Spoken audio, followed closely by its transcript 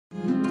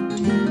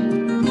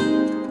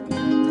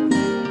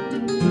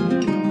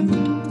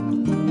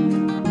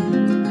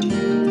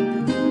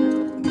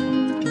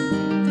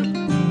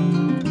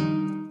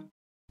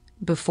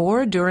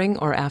Before, during,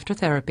 or after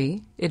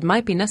therapy, it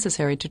might be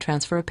necessary to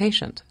transfer a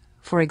patient,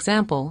 for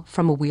example,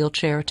 from a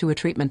wheelchair to a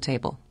treatment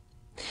table.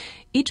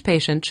 Each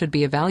patient should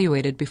be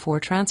evaluated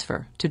before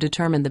transfer to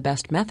determine the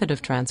best method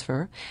of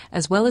transfer,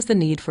 as well as the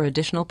need for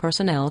additional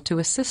personnel to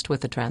assist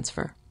with the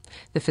transfer.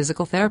 The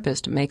physical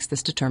therapist makes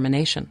this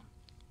determination.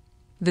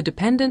 The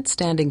dependent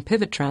standing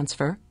pivot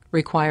transfer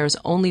requires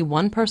only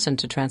one person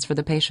to transfer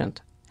the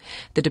patient.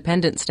 The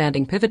dependent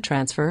standing pivot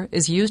transfer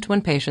is used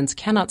when patients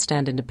cannot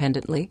stand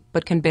independently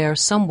but can bear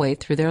some weight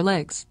through their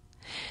legs.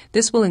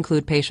 This will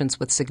include patients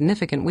with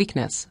significant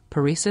weakness,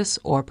 paresis,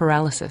 or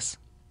paralysis.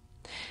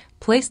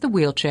 Place the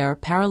wheelchair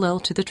parallel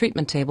to the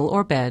treatment table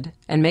or bed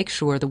and make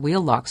sure the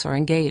wheel locks are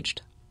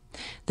engaged.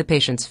 The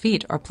patient's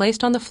feet are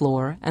placed on the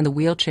floor and the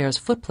wheelchair's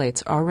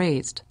footplates are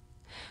raised.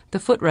 The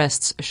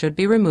footrests should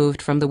be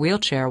removed from the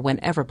wheelchair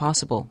whenever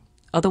possible,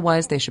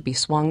 otherwise they should be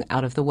swung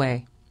out of the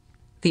way.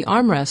 The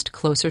armrest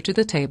closer to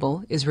the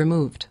table is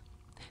removed.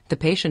 The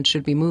patient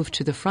should be moved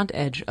to the front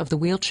edge of the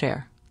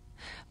wheelchair.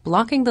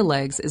 Blocking the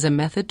legs is a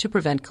method to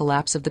prevent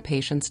collapse of the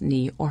patient's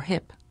knee or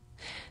hip.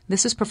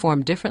 This is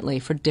performed differently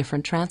for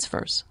different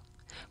transfers.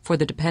 For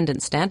the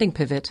dependent standing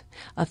pivot,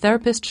 a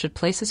therapist should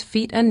place his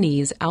feet and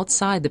knees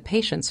outside the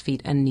patient's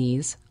feet and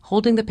knees,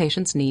 holding the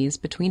patient's knees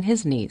between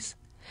his knees.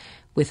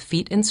 With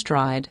feet in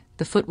stride,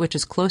 the foot which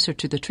is closer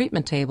to the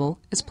treatment table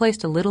is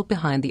placed a little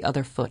behind the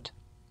other foot.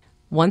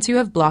 Once you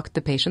have blocked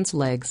the patient's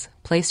legs,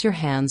 place your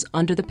hands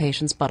under the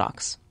patient's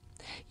buttocks.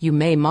 You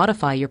may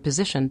modify your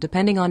position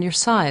depending on your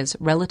size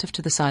relative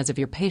to the size of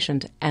your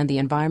patient and the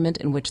environment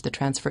in which the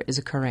transfer is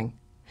occurring.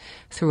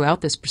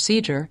 Throughout this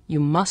procedure, you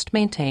must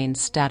maintain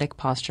static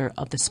posture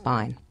of the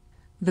spine.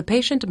 The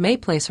patient may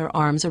place her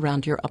arms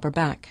around your upper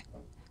back.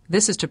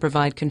 This is to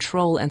provide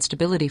control and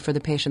stability for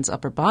the patient's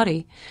upper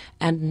body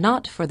and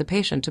not for the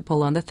patient to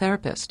pull on the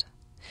therapist.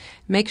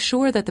 Make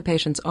sure that the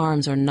patient's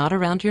arms are not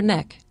around your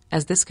neck,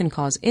 as this can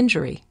cause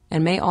injury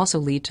and may also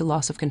lead to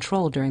loss of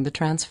control during the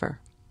transfer.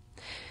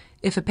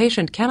 If a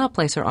patient cannot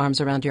place her arms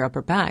around your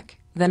upper back,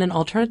 then an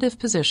alternative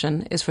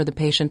position is for the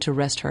patient to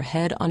rest her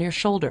head on your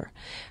shoulder,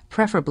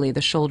 preferably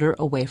the shoulder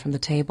away from the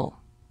table.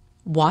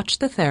 Watch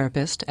the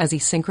therapist as he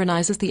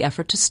synchronizes the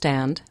effort to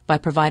stand by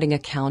providing a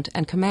count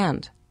and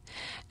command.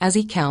 As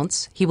he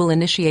counts, he will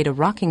initiate a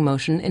rocking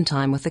motion in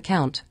time with the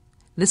count.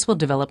 This will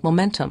develop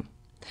momentum.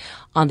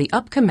 On the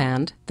up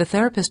command, the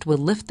therapist will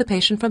lift the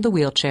patient from the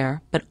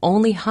wheelchair, but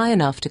only high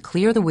enough to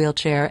clear the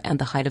wheelchair and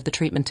the height of the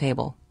treatment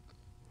table.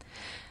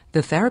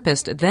 The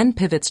therapist then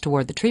pivots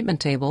toward the treatment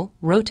table,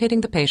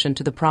 rotating the patient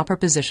to the proper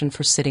position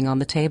for sitting on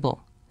the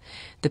table.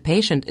 The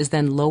patient is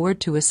then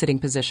lowered to a sitting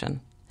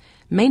position.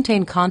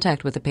 Maintain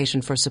contact with the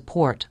patient for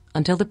support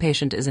until the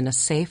patient is in a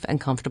safe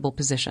and comfortable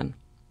position.